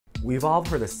We've all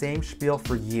heard the same spiel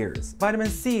for years. Vitamin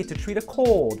C to treat a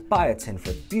cold, biotin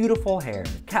for beautiful hair,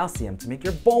 calcium to make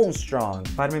your bones strong,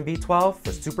 vitamin B12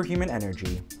 for superhuman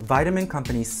energy. Vitamin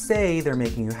companies say they're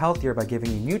making you healthier by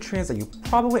giving you nutrients that you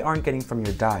probably aren't getting from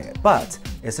your diet. But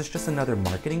is this just another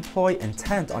marketing ploy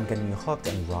intent on getting you hooked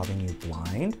and robbing you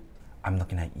blind? I'm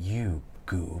looking at you,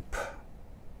 Goop.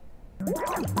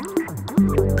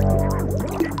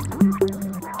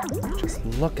 Just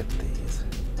look at these.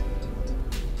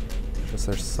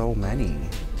 There's so many.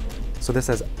 So this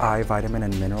says eye vitamin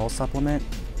and mineral supplement.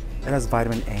 It has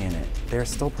vitamin A in it. They're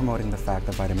still promoting the fact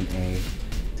that vitamin A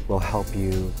will help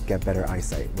you get better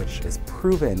eyesight, which is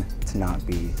proven to not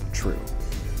be true.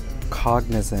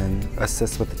 Cognizin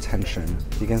assists with attention,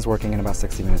 begins working in about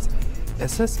 60 minutes.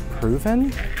 Is this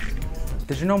proven?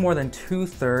 Did you know more than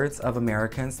 2/3 of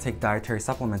Americans take dietary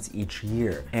supplements each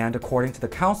year? And according to the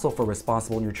Council for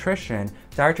Responsible Nutrition,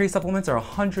 dietary supplements are a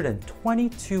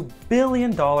 $122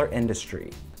 billion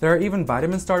industry. There are even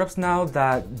vitamin startups now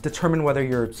that determine whether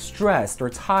you're stressed or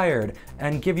tired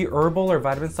and give you herbal or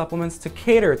vitamin supplements to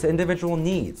cater to individual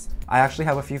needs. I actually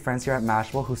have a few friends here at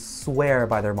Mashable who swear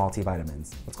by their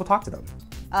multivitamins. Let's go talk to them.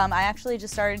 I actually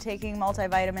just started taking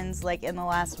multivitamins like in the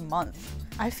last month.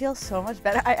 I feel so much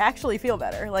better. I actually feel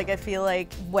better. Like I feel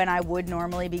like when I would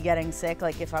normally be getting sick,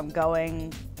 like if I'm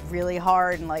going really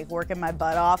hard and like working my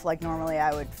butt off, like normally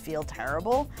I would feel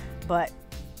terrible, but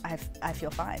I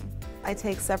feel fine. I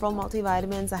take several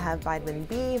multivitamins. I have vitamin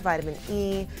B, vitamin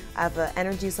E. I have an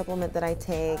energy supplement that I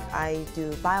take. I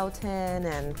do biotin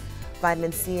and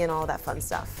vitamin C and all that fun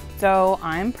stuff. So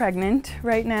I'm pregnant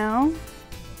right now.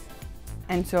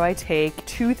 And so I take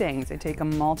two things. I take a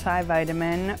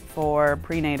multivitamin for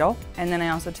prenatal, and then I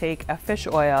also take a fish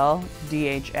oil,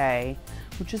 DHA,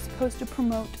 which is supposed to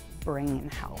promote brain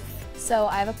health. So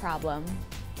I have a problem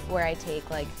where I take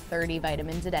like 30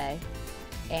 vitamins a day,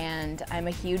 and I'm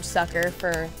a huge sucker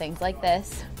for things like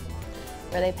this,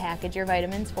 where they package your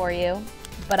vitamins for you.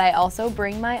 But I also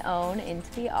bring my own into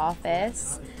the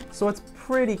office. So it's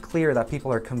pretty clear that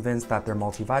people are convinced that their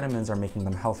multivitamins are making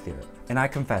them healthier. And I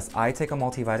confess, I take a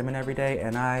multivitamin every day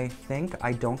and I think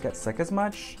I don't get sick as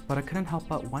much, but I couldn't help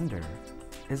but wonder,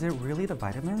 is it really the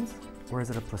vitamins or is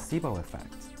it a placebo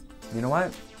effect? You know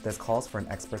what? This calls for an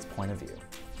expert's point of view.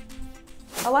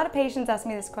 A lot of patients ask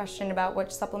me this question about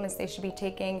which supplements they should be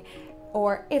taking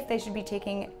or if they should be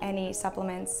taking any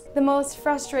supplements. The most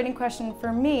frustrating question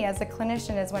for me as a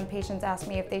clinician is when patients ask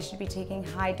me if they should be taking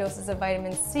high doses of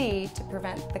vitamin C to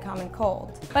prevent the common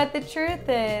cold. But the truth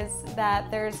is that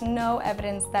there's no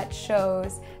evidence that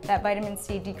shows that vitamin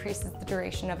C decreases the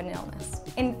duration of an illness.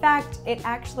 In fact, it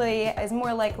actually is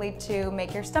more likely to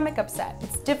make your stomach upset.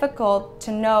 It's difficult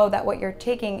to know that what you're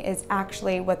taking is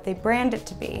actually what they brand it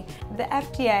to be. The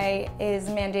FDA is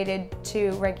mandated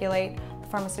to regulate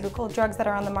pharmaceutical drugs that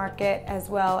are on the market as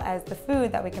well as the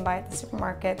food that we can buy at the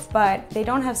supermarkets, but they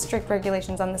don't have strict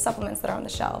regulations on the supplements that are on the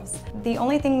shelves. The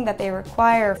only thing that they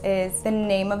require is the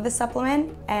name of the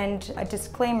supplement and a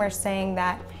disclaimer saying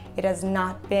that it has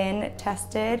not been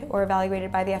tested or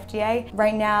evaluated by the FDA.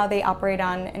 Right now they operate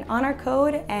on an honor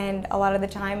code, and a lot of the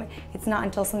time it's not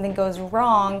until something goes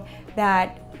wrong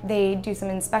that they do some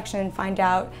inspection and find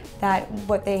out that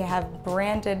what they have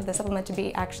branded the supplement to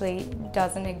be actually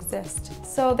doesn't exist.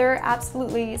 So there are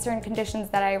absolutely certain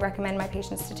conditions that I recommend my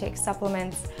patients to take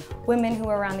supplements. Women who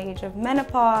are around the age of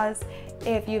menopause,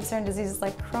 if you have certain diseases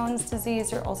like Crohn's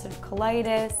disease or ulcerative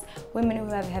colitis, women who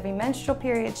have heavy menstrual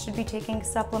periods should be taking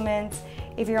supplements.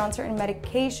 If you're on certain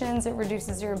medications, it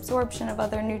reduces your absorption of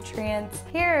other nutrients.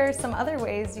 Here are some other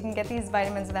ways you can get these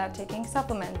vitamins without taking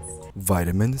supplements.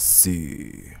 Vitamin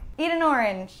C. Eat an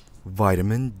orange.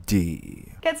 Vitamin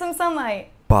D. Get some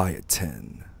sunlight.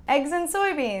 Biotin. Eggs and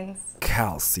soybeans.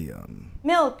 Calcium.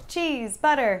 Milk, cheese,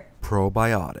 butter.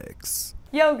 Probiotics.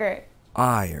 Yogurt.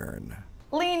 Iron.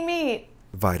 Lean meat.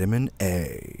 Vitamin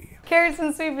A. Carrots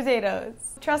and sweet potatoes.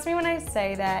 Trust me when I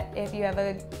say that if you have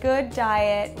a good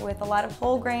diet with a lot of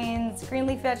whole grains, green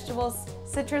leaf vegetables,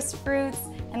 citrus fruits,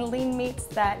 and lean meats,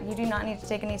 that you do not need to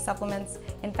take any supplements.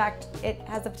 In fact, it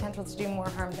has the potential to do more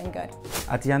harm than good.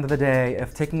 At the end of the day,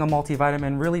 if taking a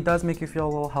multivitamin really does make you feel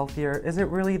a little healthier, is it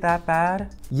really that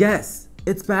bad? Yes,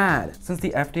 it's bad. Since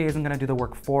the FDA isn't gonna do the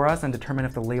work for us and determine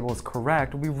if the label is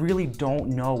correct, we really don't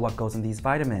know what goes in these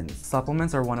vitamins.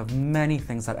 Supplements are one of many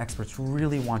things that experts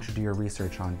really want you to do your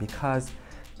research on because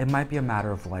it might be a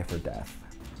matter of life or death.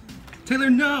 Taylor,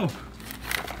 no!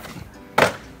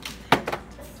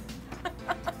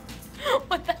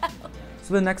 What the hell?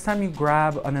 So the next time you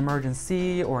grab an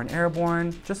emergency or an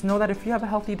airborne, just know that if you have a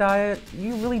healthy diet,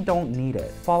 you really don't need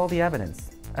it. Follow the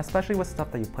evidence, especially with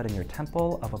stuff that you put in your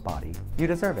temple of a body. You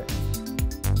deserve it.